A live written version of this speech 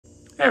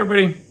Hey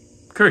everybody,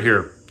 Kurt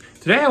here.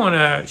 Today I want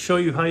to show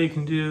you how you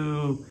can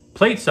do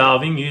plate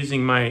solving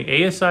using my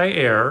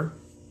ASIAIR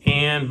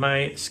and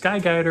my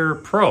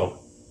SkGuider Pro.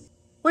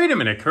 Wait a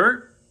minute,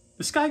 Kurt.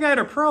 The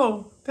SkGuider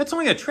Pro, that's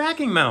only a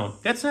tracking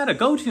mount. That's not a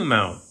go-to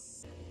mount.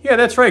 Yeah,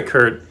 that's right,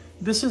 Kurt.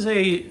 This is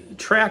a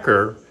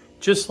tracker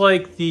just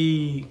like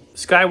the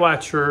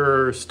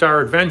Sky-Watcher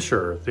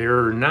StarAdventurer.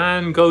 They're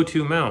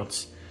non-go-to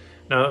mounts.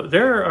 Now,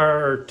 there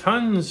are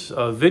tons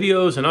of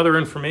videos and other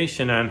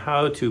information on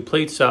how to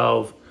plate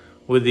solve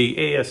with the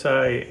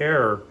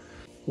ASIAIR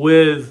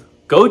with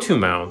go-to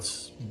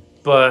mounts,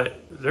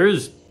 but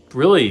there's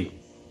really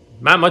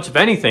not much of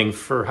anything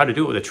for how to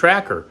do it with a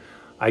tracker.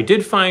 I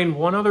did find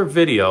one other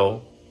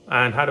video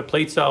on how to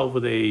plate solve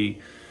with a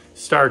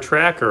star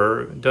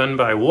tracker done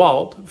by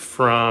Walt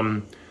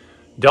from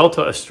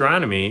Delta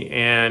Astronomy,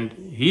 and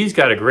he's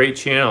got a great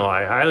channel.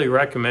 I highly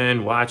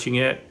recommend watching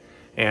it,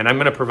 and I'm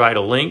going to provide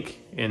a link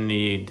in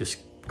the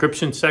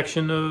description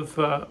section of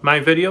my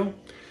video.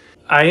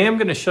 I am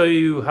going to show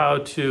you how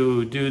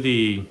to do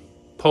the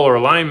polar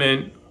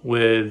alignment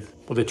with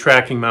a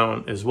tracking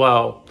mount as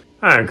well.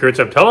 Hi, I'm Kurt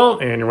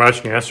Zaptello, and you're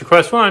watching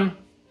AstroQuest 1.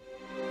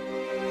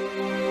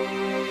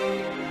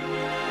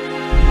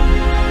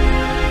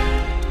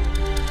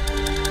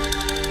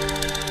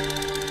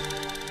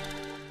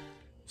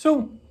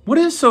 So, what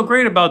is so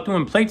great about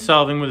doing plate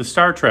solving with a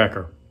star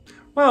tracker?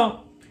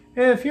 Well,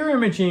 if you're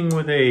imaging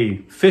with a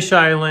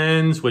fisheye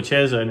lens, which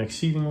has an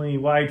exceedingly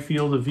wide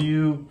field of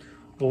view,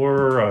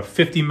 or a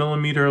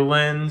 50mm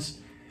lens,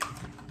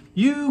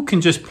 you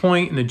can just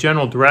point in the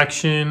general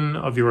direction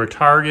of your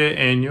target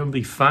and you'll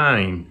be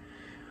fine.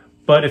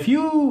 But if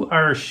you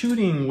are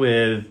shooting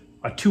with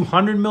a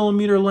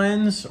 200mm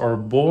lens or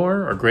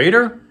more or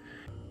greater,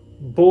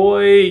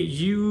 boy,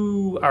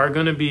 you are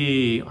going to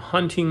be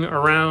hunting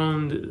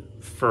around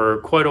for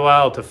quite a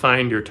while to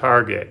find your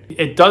target.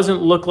 It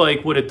doesn't look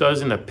like what it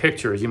does in the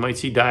pictures. You might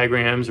see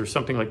diagrams or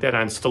something like that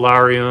on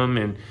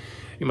Stellarium, and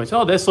you might say,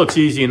 oh, this looks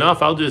easy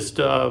enough. I'll just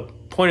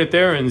point it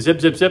there and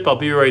zip, zip, zip, I'll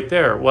be right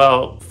there.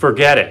 Well,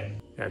 forget it.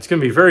 It's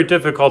going to be very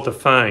difficult to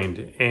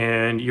find,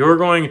 and you're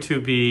going to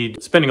be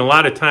spending a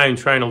lot of time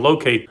trying to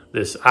locate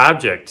this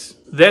object.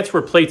 That's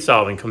where plate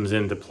solving comes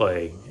into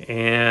play,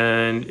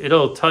 and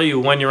it'll tell you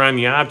when you're on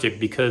the object,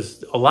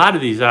 because a lot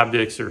of these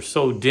objects are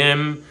so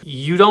dim,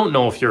 you don't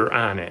know if you're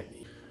on it.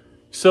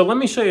 So let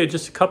me show you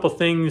just a couple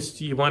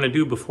things you want to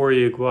do before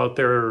you go out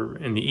there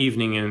in the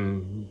evening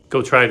and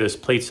go try this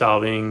plate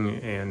solving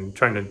and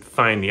trying to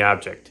find the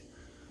object.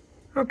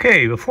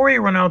 Okay, before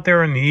you run out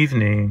there in the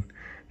evening,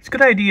 it's a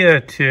good idea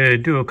to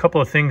do a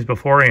couple of things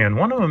beforehand.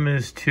 One of them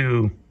is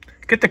to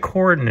get the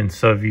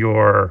coordinates of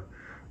your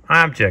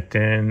object,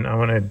 and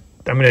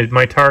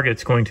my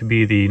target's going to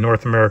be the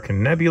North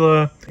American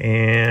Nebula,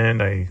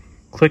 and I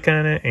click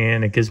on it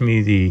and it gives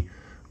me the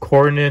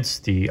coordinates,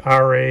 the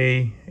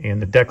RA, and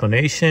the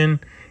declination,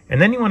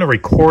 and then you want to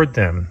record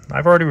them.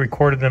 I've already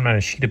recorded them on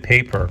a sheet of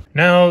paper.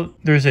 Now,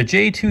 there's a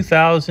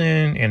J2000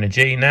 and a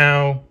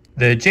JNOW.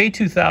 The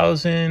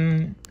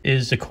J2000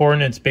 is the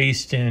coordinates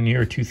based in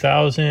year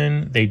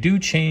 2000. They do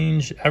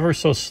change ever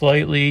so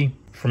slightly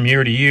from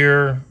year to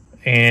year,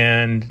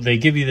 and they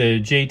give you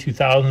the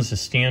J2000s, the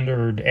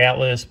standard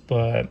atlas,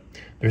 but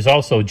there's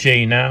also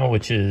JNOW,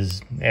 which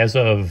is as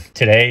of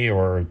today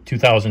or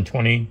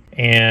 2020,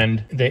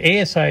 and the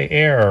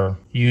ASIAIR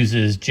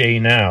uses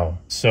JNOW,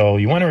 so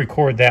you want to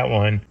record that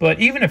one.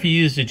 But even if you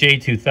use the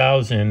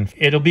J2000,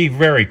 it'll be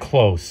very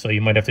close, so you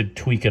might have to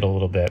tweak it a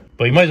little bit.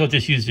 But you might as well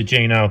just use the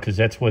JNOW because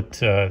that's what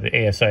the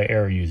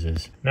ASIAIR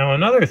uses. Now,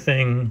 another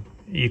thing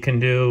you can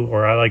do,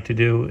 or I like to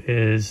do,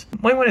 is you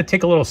might want to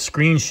take a little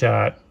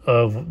screenshot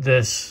of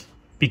this,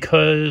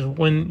 because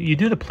when you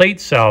do the plate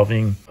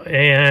solving,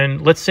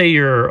 and let's say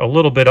you're a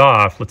little bit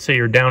off, let's say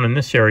you're down in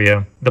this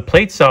area, the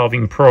plate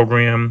solving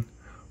program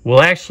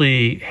will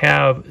actually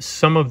have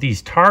some of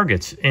these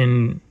targets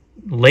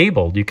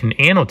labeled. You can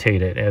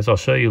annotate it, as I'll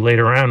show you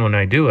later on when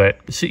I do it.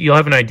 So you'll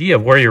have an idea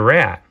of where you're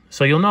at,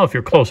 so you'll know if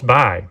you're close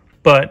by.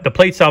 But the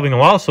plate solving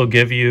will also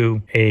give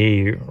you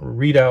a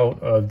readout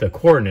of the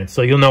coordinates,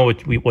 so you'll know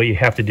what you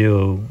have to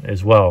do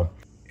as well.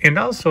 And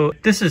also,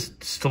 this is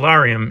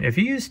Stellarium. If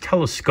you use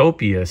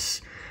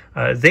Telescopius,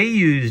 they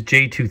use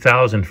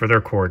J2000 for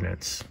their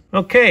coordinates.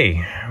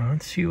 Okay,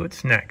 let's see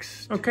what's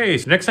next. Okay,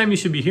 so next time you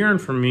should be hearing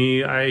from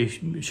me, I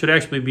should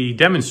actually be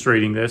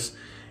demonstrating this,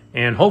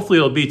 and hopefully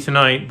it'll be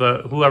tonight,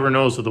 but whoever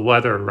knows with the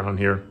weather around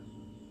here.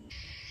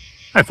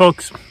 Hi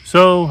folks,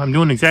 so I'm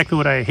doing exactly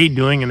what I hate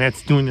doing, and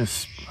that's doing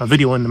this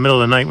video in the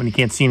middle of the night when you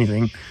can't see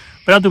anything,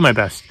 but I'll do my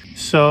best.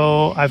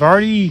 So I've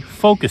already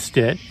focused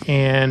it,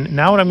 and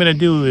now what I'm going to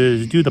do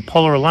is do the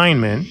polar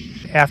alignment.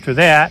 After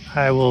that,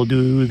 I will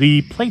do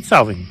the plate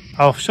solving.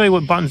 I'll show you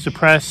what buttons to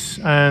press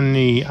on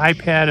the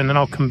iPad, and then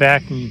I'll come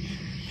back and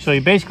show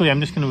you. Basically,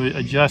 I'm just going to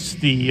adjust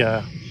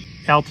the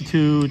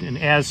altitude and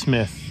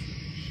azimuth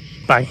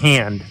by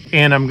hand,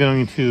 and I'm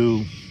going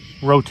to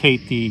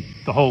rotate the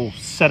whole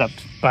setup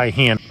by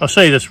hand. I'll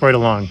show you this right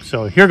along.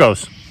 So here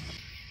goes.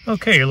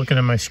 Okay, you're looking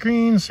at my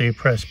screen, so you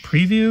press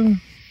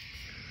preview,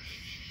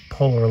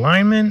 polar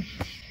alignment,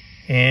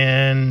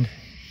 and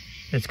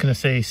it's going to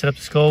say set up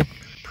the scope,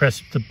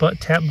 press the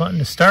tap button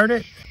to start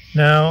it.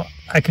 Now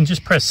I can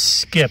just press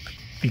skip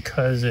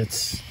because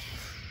it's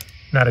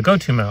not a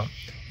go-to mount,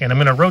 and I'm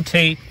going to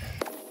rotate.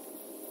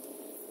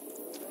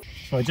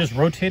 So I just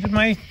rotated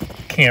my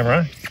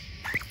camera.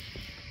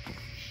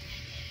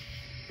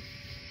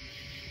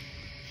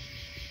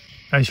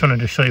 I just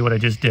wanted to show you what I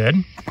just did,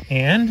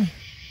 and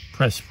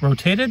press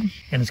rotated,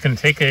 and it's going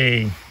to take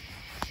a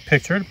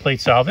picture to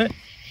plate solve it.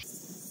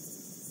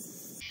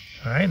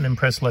 All right, and then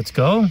press let's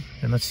go,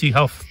 and let's see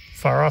how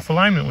far off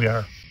alignment we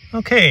are.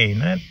 Okay,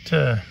 not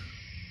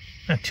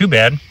too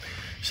bad.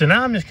 So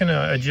now I'm just going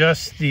to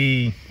adjust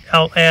the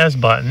Alt As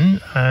button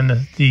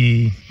on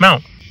the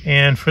mount,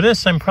 and for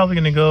this I'm probably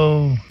going to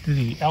go do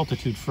the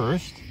altitude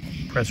first.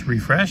 Press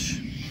refresh.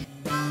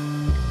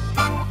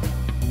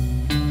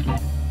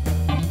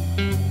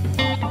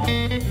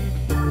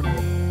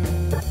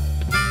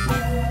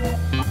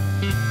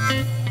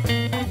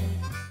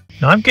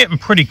 Now I'm getting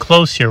pretty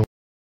close here.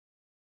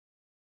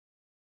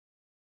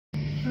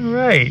 All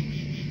right,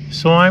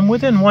 so I'm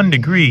within 1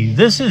 degree.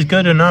 This is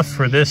good enough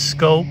for this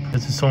scope.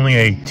 It's only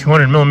a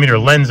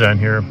 200mm lens on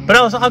here, but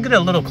I'll get a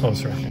little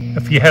closer.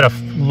 If you had a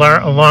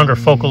longer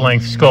focal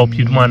length scope,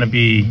 you'd want to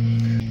be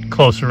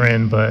closer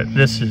in, but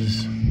this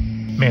is,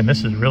 man,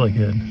 this is really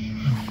good.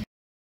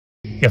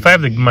 Yeah, if I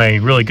have my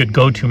really good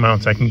go-to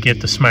mounts, I can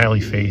get the smiley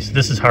face.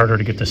 This is harder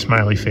to get the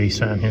smiley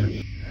face on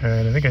here. All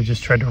right, I think I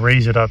just tried to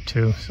raise it up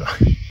too, so.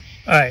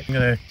 All right, I'm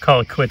gonna call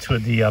it quits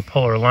with the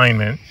polar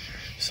alignment.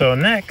 So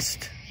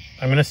next,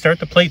 I'm gonna start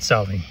the plate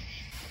solving.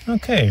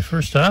 Okay,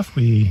 first off,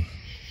 we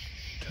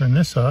turn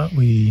this off.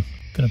 We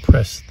gonna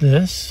press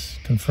this,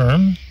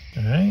 confirm.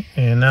 All right,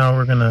 and now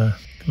we're gonna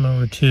come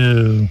over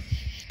to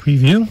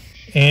preview.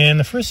 And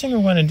the first thing we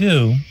wanna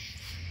do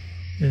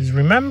is,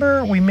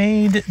 remember we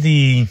made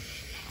the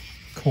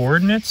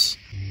coordinates?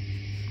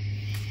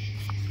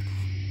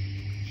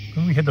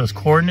 We had those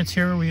coordinates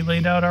here we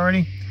laid out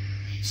already.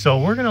 So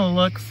we're going to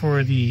look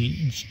for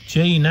the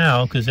J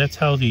now, because that's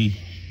how the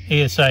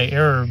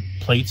ASIAIR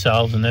plate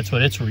solves, and that's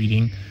what it's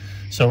reading.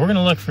 So we're going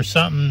to look for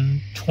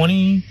something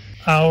 20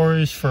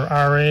 hours for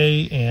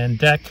RA and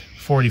deck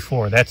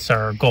 44. That's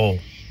our goal.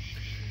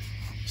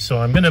 So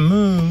I'm going to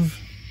move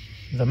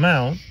the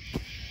mount,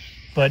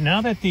 but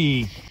now that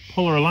the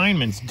polar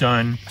alignment's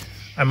done,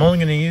 I'm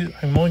only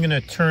going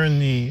to turn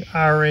the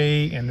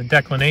RA and the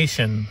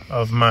declination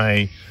of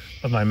my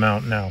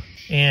mount now,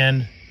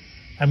 and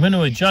I'm going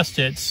to adjust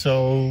it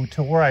so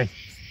to where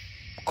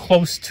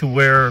close to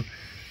where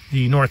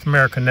the North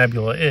American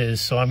Nebula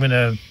is. So I'm going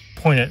to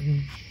point it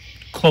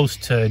close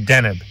to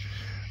Deneb.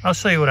 I'll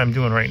show you what I'm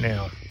doing right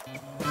now.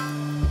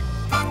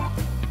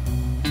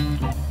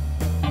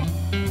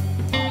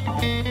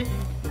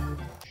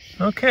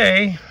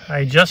 Okay, I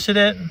adjusted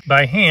it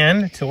by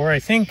hand to where I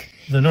think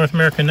the North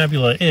American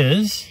Nebula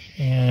is,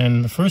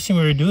 and the first thing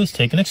we're going to do is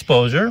take an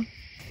exposure.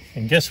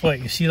 And guess what?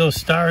 You see those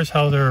stars,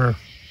 how they're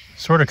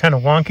sort of kind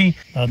of wonky?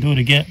 I'll do it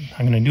again.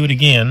 I'm going to do it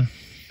again.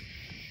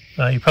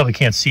 You probably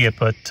can't see it,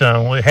 but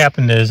what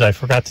happened is I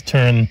forgot to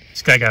turn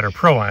SkGuider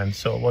Pro on,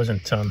 so it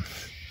wasn't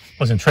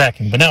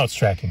tracking, but now it's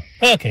tracking.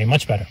 Okay,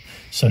 much better.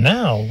 So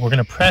now we're going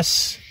to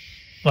press,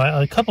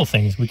 well, a couple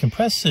things. We can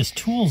press this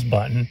Tools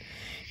button,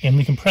 and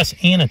we can press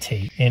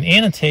Annotate. And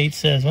Annotate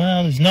says,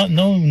 well, there's no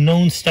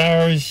known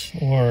stars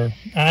or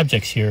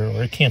objects here,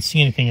 or it can't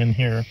see anything in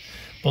here.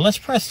 But let's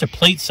press the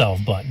Plate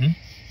Solve button.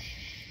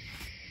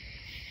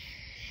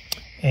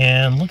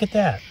 And look at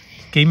that.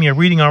 It gave me a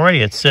reading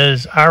already. It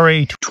says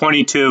RA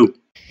 22.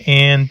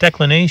 And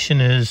declination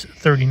is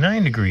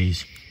 39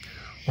 degrees.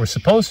 We're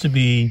supposed to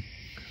be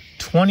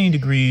 20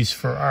 degrees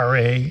for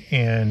RA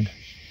and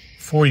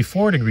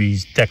 44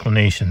 degrees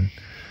declination.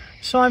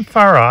 So I'm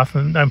far off.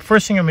 And the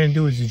first thing I'm going to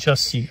do is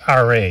adjust the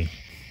RA.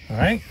 All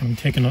right, I'm going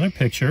to take another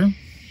picture.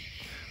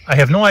 I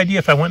have no idea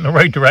if I went in the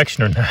right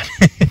direction or not.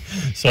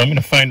 So I'm going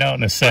to find out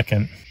in a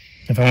second.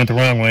 If I went the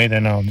wrong way,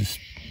 then I'll just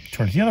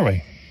turn it the other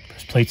way.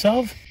 Press Plate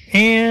Solve.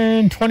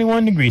 And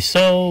 21 degrees.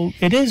 So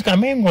it is, I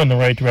am going the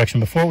right direction.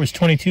 Before it was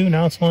 22,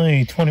 now it's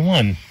only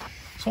 21.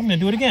 So I'm going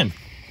to do it again.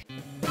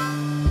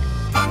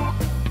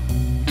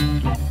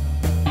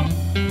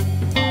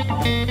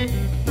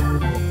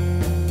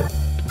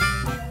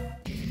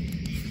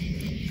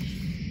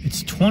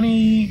 It's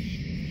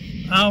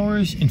 20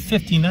 hours and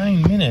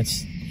 59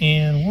 minutes,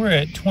 and we're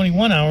at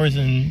 21 hours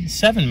and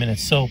 7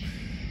 minutes. So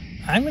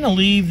I'm going to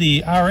leave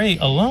the RA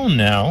alone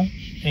now,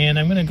 and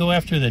I'm going to go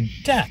after the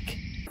deck.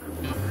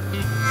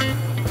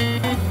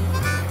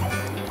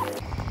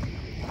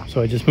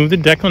 So I just moved the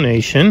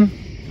declination,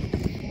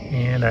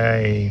 and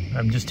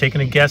I'm just taking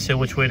a guess at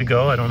which way to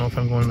go. I don't know if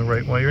I'm going the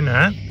right way or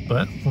not,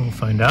 but we'll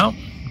find out.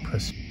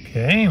 Press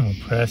OK, and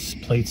we'll press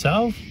Plate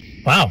Solve.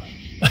 Wow,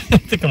 I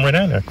think I'm right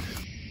on there.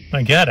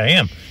 My God, I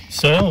am.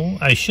 So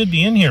I should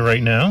be in here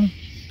right now,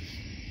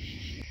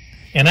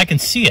 and I can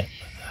see it.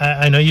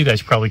 I know you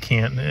guys probably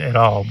can't at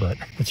all, but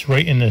it's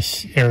right in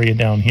this area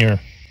down here.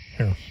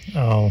 Here,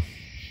 I'll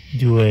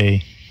do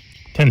a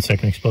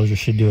 10-second exposure,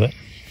 should do it.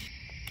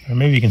 Or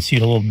maybe you can see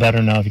it a little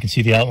better now if you can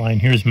see the outline.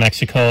 Here's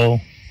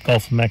Mexico,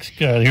 Gulf of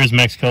Mexico. Here's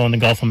Mexico, and the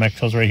Gulf of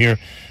Mexico's right here.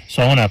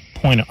 So I want to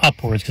point it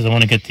upwards because I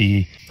want to get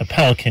the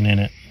pelican in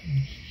it.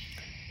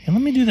 And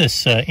let me do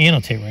this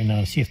annotate right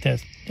now to see if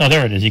that's... Oh,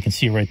 there it is. You can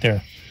see it right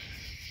there.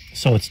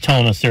 So it's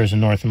telling us there's a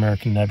North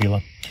American nebula.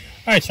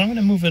 All right, so I'm going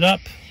to move it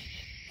up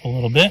a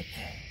little bit.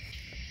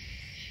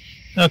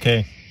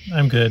 Okay,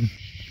 I'm good.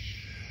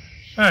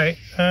 All right,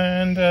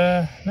 and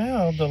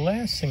now the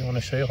last thing I want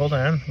to show you. Hold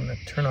on, I'm going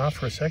to turn off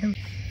for a second.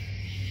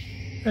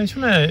 I just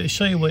want to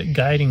show you what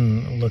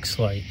guiding looks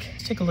like.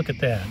 Let's take a look at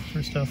that.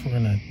 First off, we're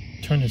going to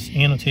turn this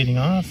annotating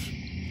off.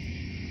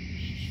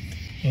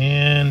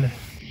 And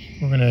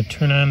we're going to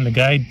turn on the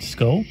guide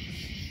scope.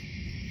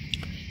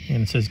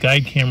 And it says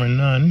guide camera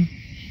none.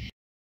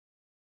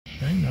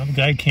 All right, now the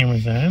guide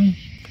camera's on.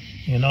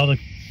 And all the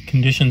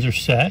conditions are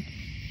set.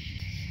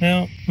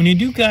 Now, when you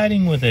do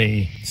guiding with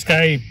a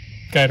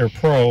SkGuider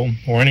Pro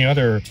or any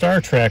other star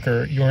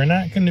tracker, you are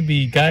not going to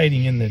be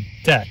guiding in the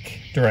deck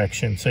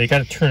direction, so you got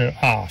to turn it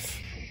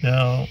off.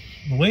 Now,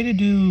 the way to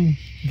do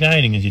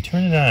guiding is you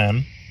turn it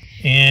on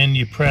and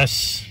you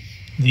press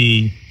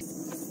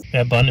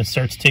that button. It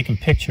starts taking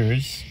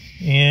pictures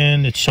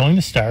and it's showing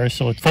the stars,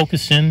 so it's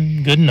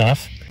focusing good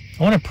enough.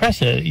 I want to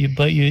press it,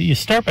 but you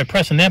start by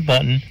pressing that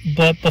button.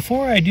 But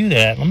before I do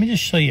that, let me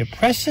just show you.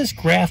 Press this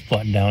graph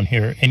button down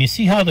here, and you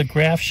see how the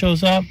graph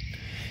shows up?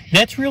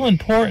 That's real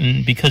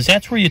important because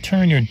that's where you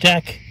turn your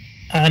deck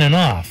on and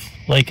off,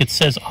 like it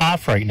says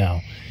off right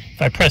now.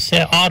 If I press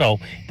that auto,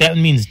 that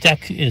means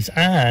deck is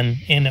on,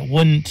 and it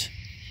wouldn't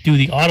do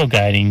the auto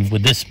guiding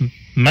with this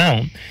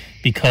mount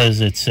because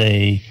it's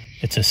a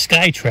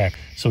sky track,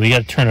 so we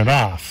got to turn it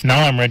off.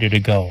 Now I'm ready to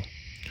go.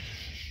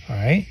 All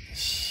right,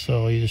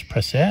 so you just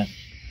press that,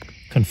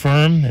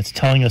 confirm. It's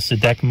telling us the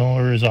deck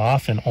motor is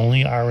off and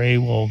only RA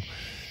will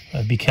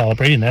be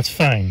calibrated, and that's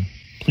fine.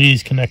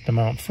 Please connect the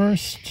mount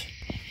first.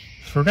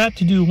 Forgot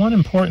to do one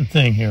important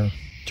thing here.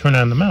 Turn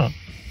on the mount.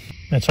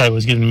 That's why it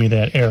was giving me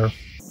that error.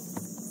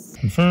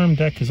 Confirm,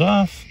 deck is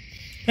off.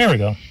 There we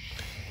go.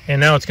 And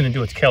now it's going to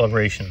do its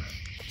calibration.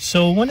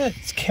 So when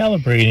it's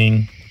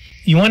calibrating,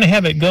 you want to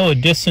have it go a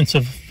distance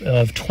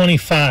of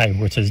 25,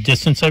 where it says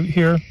distance up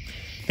here.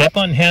 That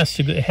button has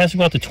to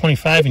go out to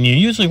 25, and you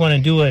usually want to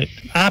do it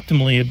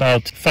optimally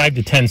about 5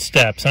 to 10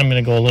 steps. I'm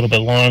going to go a little bit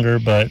longer,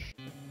 but...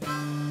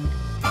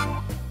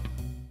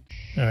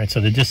 All right,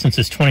 so the distance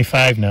is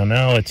 25 now.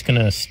 Now it's going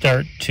to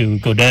start to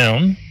go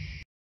down.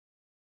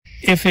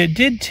 If it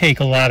did take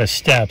a lot of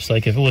steps,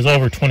 like if it was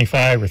over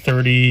 25 or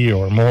 30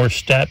 or more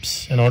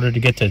steps in order to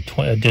get to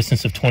a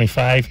distance of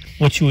 25,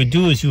 what you would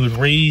do is you would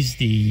raise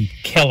the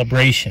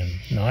calibration.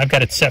 Now, I've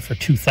got it set for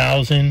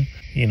 2,000.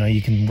 You know,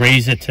 you can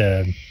raise it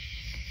to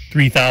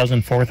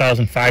 3,000,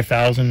 4,000,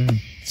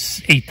 5,000,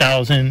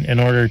 8,000 in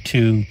order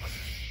to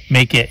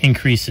make it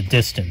increase the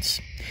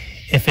distance.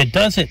 If it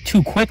does it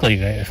too quickly,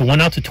 if it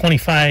went out to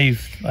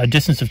 25, a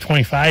distance of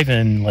 25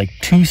 in like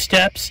 2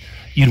 steps,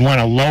 you'd want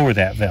to lower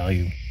that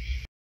value.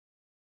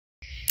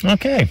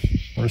 Okay,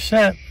 we're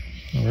set.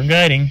 We're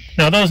guiding.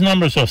 Now those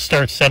numbers will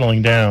start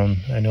settling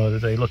down. I know that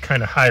they look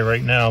kind of high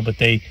right now, but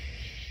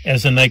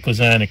as the night goes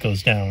on, it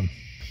goes down.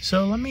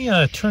 So let me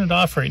turn it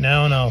off right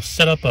now, and I'll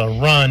set up a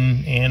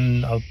run,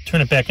 and I'll turn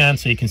it back on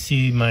so you can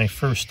see my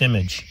first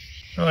image.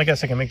 Well, I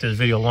guess I can make this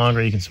video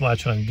longer. You can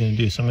watch what I'm going to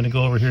do. So I'm going to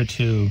go over here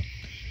to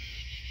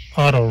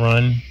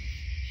Autorun,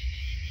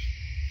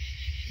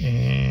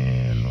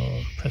 and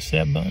I'll press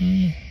that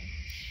button.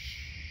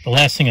 The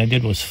last thing I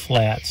did was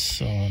flats,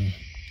 so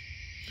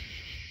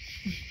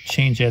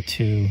change that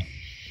to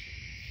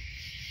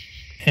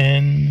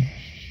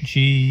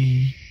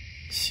NGC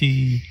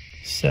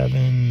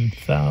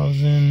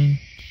 7000,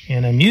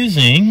 and I'm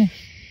using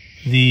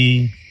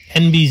the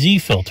NBZ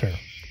filter,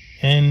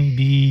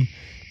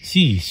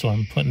 NBZ, so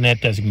I'm putting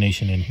that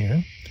designation in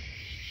here.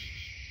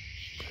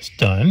 It's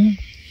done.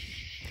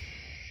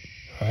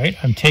 All right,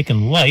 I'm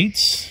taking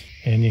lights,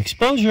 and the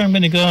exposure I'm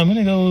going to go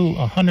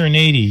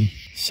 180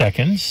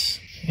 seconds,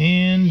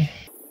 and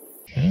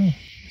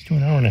let's do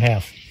an hour and a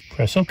half.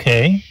 Press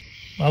OK.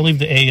 I'll leave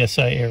the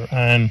ASIAIR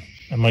on.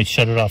 I might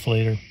shut it off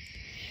later.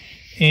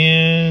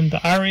 And the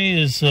RA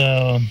is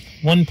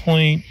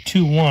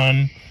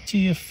 1.21.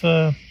 See if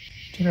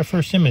take our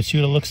first image, see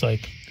what it looks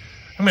like.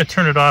 I'm going to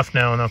turn it off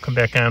now, and I'll come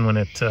back on when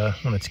it's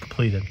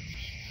completed.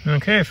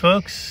 Okay,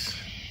 folks,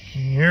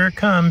 here it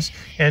comes.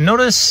 And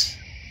notice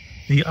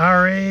the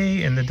RA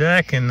and the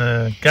deck and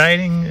the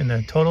guiding and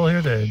the total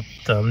here, the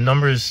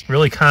numbers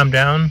really calm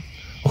down.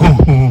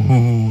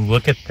 Ooh,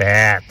 look at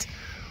that.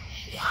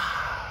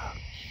 Wow.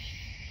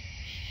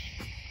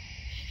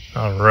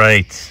 All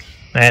right.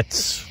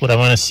 That's what I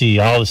want to see.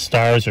 All the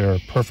stars are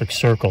perfect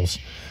circles.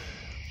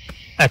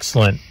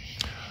 Excellent.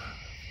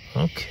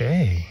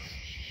 Okay.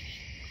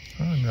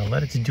 I'm going to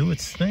let it do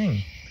its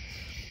thing.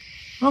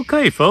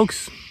 Okay,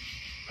 folks.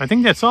 I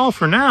think that's all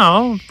for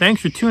now.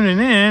 Thanks for tuning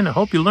in. I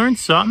hope you learned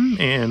something,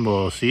 and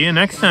we'll see you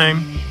next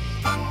time.